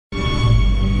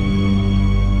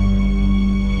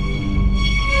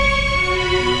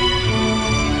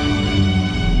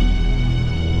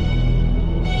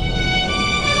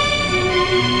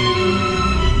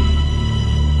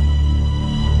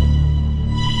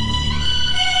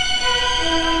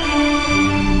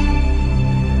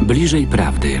Bliżej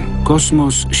prawdy.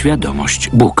 Kosmos, świadomość,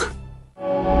 Bóg.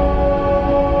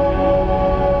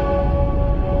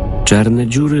 Czarne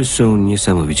dziury są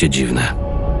niesamowicie dziwne.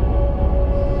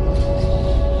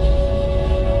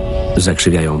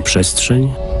 Zakrzywiają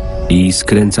przestrzeń i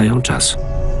skręcają czas.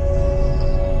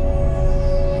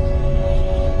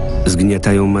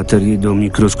 Zgniatają materię do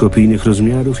mikroskopijnych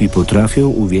rozmiarów i potrafią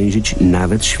uwięzić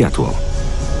nawet światło.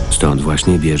 Stąd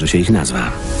właśnie bierze się ich nazwa.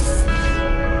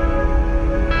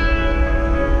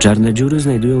 Czarne dziury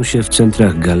znajdują się w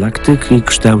centrach galaktyk i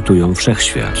kształtują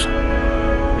wszechświat.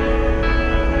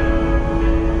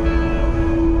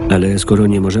 Ale skoro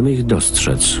nie możemy ich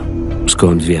dostrzec,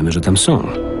 skąd wiemy, że tam są?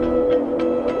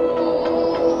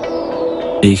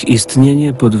 Ich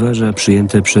istnienie podważa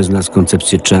przyjęte przez nas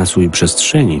koncepcje czasu i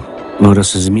przestrzeni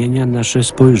oraz zmienia nasze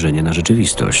spojrzenie na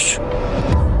rzeczywistość.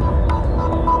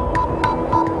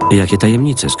 Jakie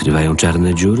tajemnice skrywają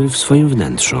czarne dziury w swoim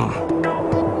wnętrzu?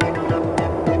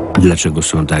 Dlaczego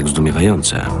są tak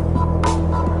zdumiewające?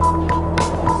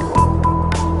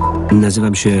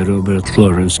 Nazywam się Robert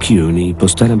Lawrence Kuhn i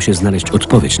postaram się znaleźć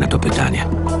odpowiedź na to pytanie.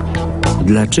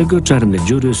 Dlaczego czarne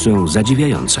dziury są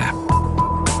zadziwiające?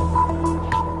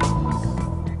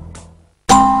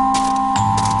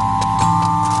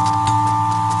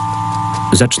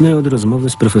 Zacznę od rozmowy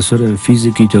z profesorem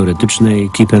fizyki teoretycznej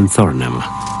Kipem Thornem.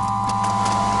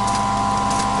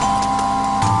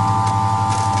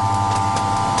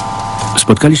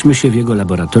 Spotkaliśmy się w jego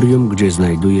laboratorium, gdzie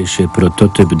znajduje się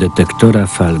prototyp detektora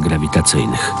fal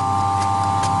grawitacyjnych.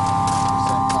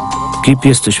 Kip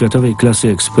jest światowej klasy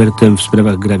ekspertem w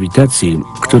sprawach grawitacji,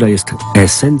 która jest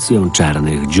esencją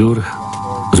czarnych dziur,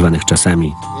 zwanych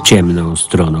czasami ciemną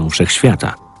stroną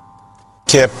wszechświata.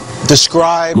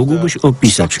 Mógłbyś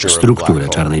opisać strukturę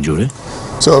czarnej dziury?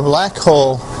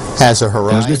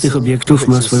 Każdy z tych obiektów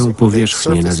ma swoją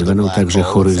powierzchnię, nazywaną także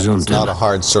horyzontem,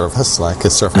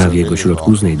 a w jego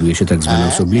środku znajduje się tak zwana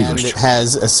osobliwość.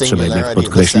 Trzeba jednak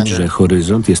podkreślić, że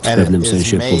horyzont jest w pewnym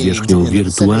sensie powierzchnią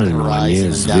wirtualną, a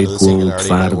nie zwykłą,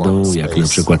 twardą, jak na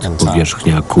przykład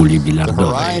powierzchnia kuli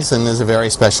bilardowej.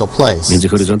 Między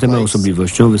horyzontem a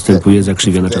osobliwością występuje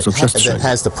zakrzywiona czasoprzestrzeń.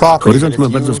 Horyzont ma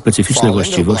bardzo specyficzne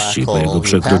właściwości. Po jego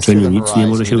przekroczeniu nic nie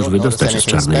może się już wydostać z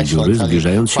czarnej dziury,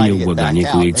 zbliżając się nieubłaganie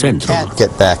ku jej centrum.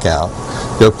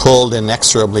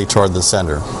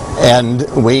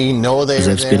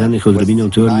 Ze wspieranych odrobiną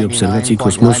teorii obserwacji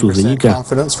kosmosu wynika,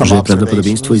 że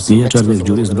prawdopodobieństwo istnienia czarnych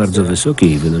dziur jest bardzo wysokie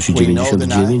i wynosi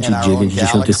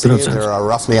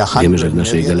 99,9%. Wiemy, że w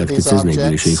naszej galaktyce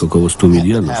znajduje się ich około 100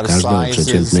 milionów, każda o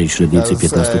przeciętnej średnicy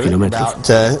 15 km.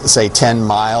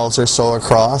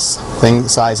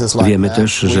 Wiemy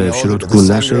też, że w środku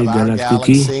naszej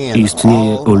galaktyki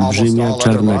istnieje olbrzymia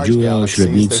czarna dziura o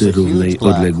średnicy równej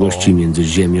odległości między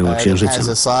Ziemią a Księżycem.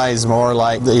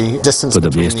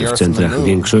 Podobnie jest w centrach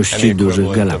większości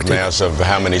dużych galaktyk.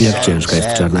 Jak ciężka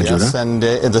jest czarna dziura?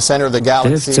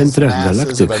 Te w centrach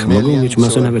galaktyk mogą mieć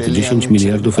masę nawet 10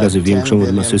 miliardów razy większą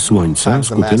od masy Słońca,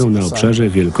 skupioną na obszarze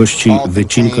wielkości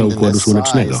wycinka Układu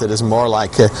Słonecznego.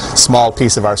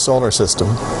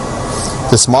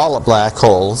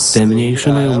 Te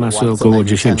mniejsze mają masę około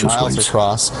 10 Słońc.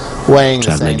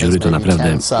 Czarne dziury to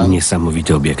naprawdę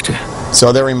niesamowite obiekty.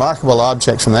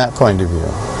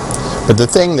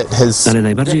 Ale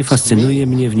najbardziej fascynuje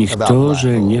mnie w nich to,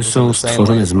 że nie są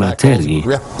stworzone z materii,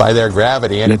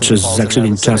 lecz z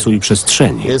zakrzywień czasu i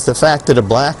przestrzeni.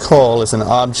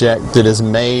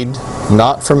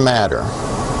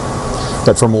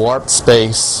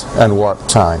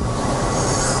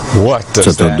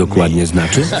 Co to dokładnie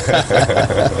znaczy?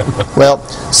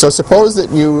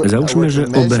 Załóżmy, że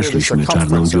obeszliśmy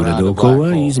czarną dziurę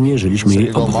dookoła i zmierzyliśmy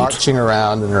jej obwód.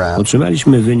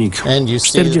 Otrzymaliśmy wynik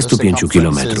 45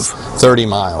 kilometrów.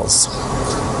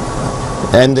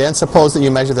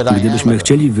 Gdybyśmy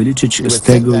chcieli wyliczyć z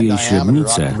tego jej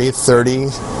średnicę,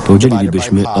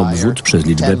 podzielilibyśmy obwód przez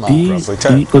liczbę pi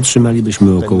i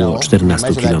otrzymalibyśmy około 14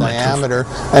 km.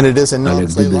 Ale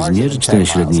gdyby zmierzyć tę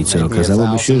średnicę,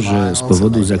 okazałoby się, że z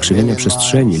powodu zakrzywienia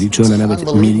przestrzeni liczy ona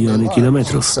nawet miliony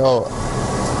kilometrów.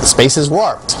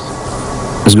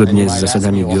 Zgodnie z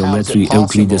zasadami geometrii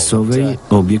euklidesowej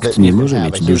obiekt nie może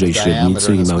mieć dużej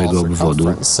średnicy i małego obwodu,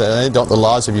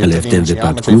 ale w tym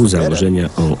wypadku założenia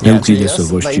o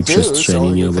euklidesowości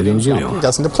przestrzeni nie obowiązują.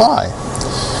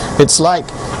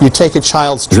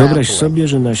 Wyobraź sobie,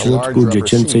 że na środku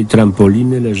dziecięcej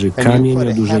trampoliny leży kamień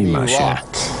o dużej masie,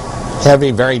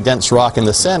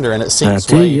 a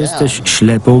ty jesteś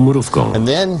ślepą mrówką.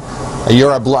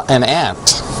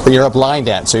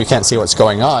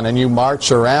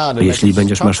 Jeśli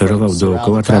będziesz maszerował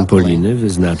dookoła trampoliny,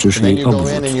 wyznaczysz jej obwód.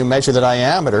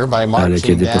 Ale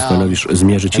kiedy postanowisz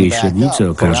zmierzyć jej średnicę,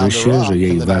 okaże się, że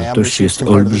jej wartość jest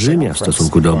olbrzymia w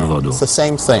stosunku do obwodu.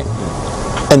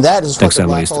 Tak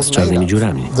samo jest z czarnymi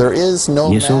dziurami.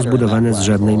 Nie są zbudowane z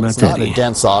żadnej materii.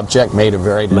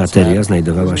 Materia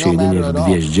znajdowała się jedynie w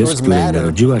gwieździe, z której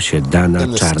narodziła się dana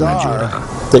czarna dziura.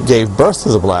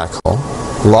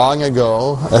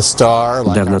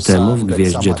 Dawno temu w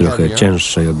gwieździe trochę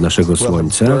cięższej od naszego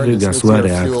Słońca wygasła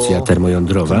reakcja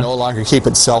termojądrowa,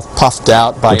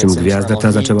 po czym gwiazda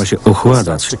ta zaczęła się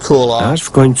ochładzać, aż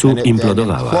w końcu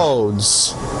implodowała.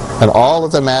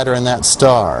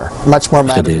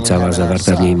 Wtedy cała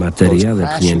zawarta w niej materia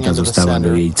wepchnięta została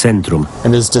do jej centrum.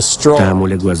 Tam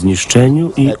uległa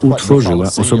zniszczeniu i utworzyła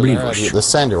osobliwość.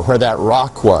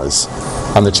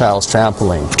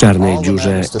 W czarnej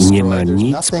dziurze nie ma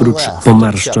nic prócz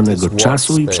pomarszczonego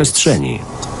czasu i przestrzeni.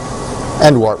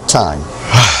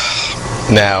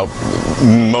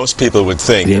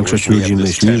 Większość ludzi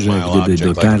myśli, że gdyby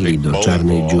dotarli do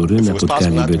czarnej dziury,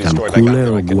 napotkaliby tam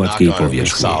kulę o gładkiej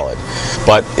powierzchni.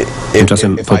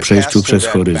 Tymczasem po przejściu przez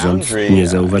horyzont nie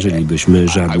zauważylibyśmy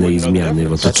żadnej zmiany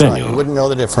w otoczeniu.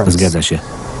 Zgadza się.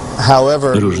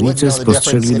 Różnice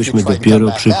spostrzeglibyśmy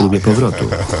dopiero przy próbie powrotu.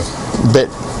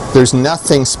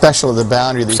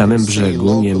 W samym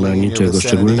brzegu nie ma niczego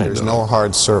szczególnego.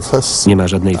 Nie ma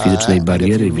żadnej fizycznej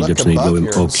bariery widocznej gołym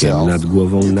okiem. Nad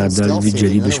głową nadal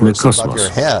widzielibyśmy kosmos.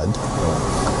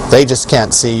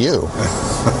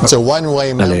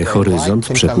 Ale horyzont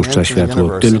przepuszcza światło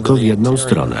tylko w jedną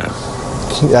stronę.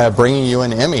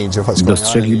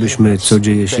 Dostrzeglibyśmy, co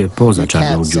dzieje się poza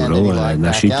czarną dziurą, ale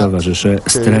nasi towarzysze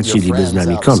straciliby z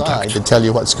nami kontakt.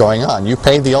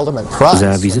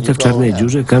 Za wizytę w czarnej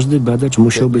dziurze każdy badacz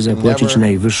musiałby zapłacić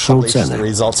najwyższą cenę.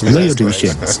 No i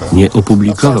oczywiście nie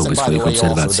opublikowałby swoich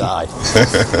obserwacji.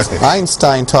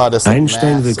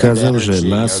 Einstein wykazał, że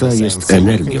masa jest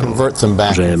energią,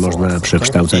 że można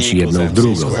przekształcać jedną w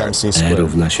drugą. E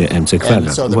równa się mc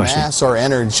kwadrat. Właśnie.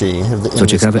 Co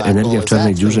ciekawe, energia w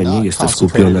czarnej dziurze nie jest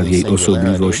skupiona w jej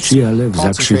osobliwości, ale w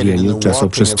zakrzywieniu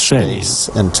czasoprzestrzeni.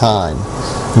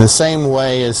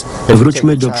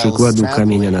 Wróćmy do przykładu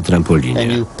kamienia na trampolinie.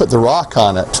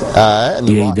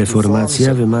 Jej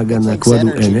deformacja wymaga nakładu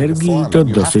energii i to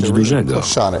dosyć dużego.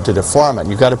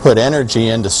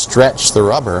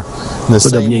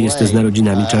 Podobnie jest z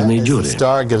narodzinami czarnej dziury.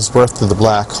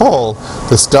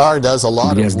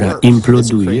 Gwiazda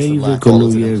imploduje i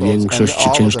wykonuje większość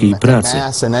ciężkiej pracy.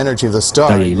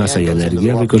 Ta jej masa i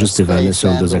energia wykorzystywane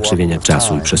są do zakrzywienia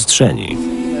czasu i przestrzeni.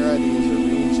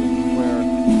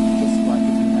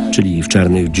 Czyli w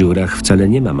czarnych dziurach wcale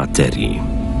nie ma materii.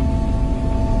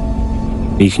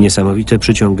 Ich niesamowite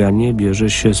przyciąganie bierze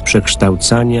się z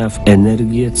przekształcania w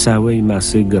energię całej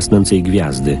masy gasnącej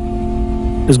gwiazdy,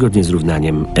 zgodnie z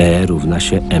równaniem E równa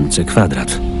się mc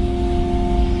kwadrat.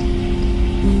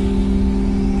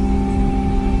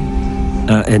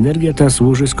 A energia ta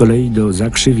służy z kolei do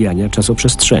zakrzywiania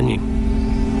czasoprzestrzeni.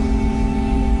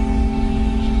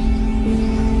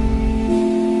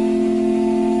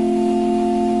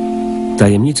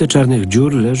 Tajemnice czarnych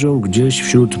dziur leżą gdzieś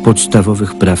wśród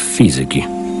podstawowych praw fizyki.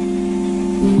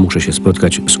 Muszę się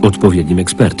spotkać z odpowiednim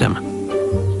ekspertem.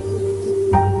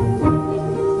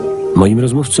 Moim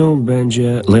rozmówcą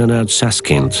będzie Leonard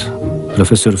Susskind,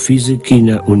 profesor fizyki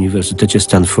na Uniwersytecie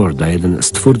Stanforda, jeden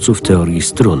z twórców teorii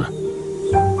strun.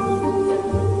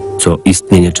 Co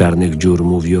istnienie czarnych dziur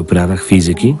mówi o prawach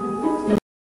fizyki?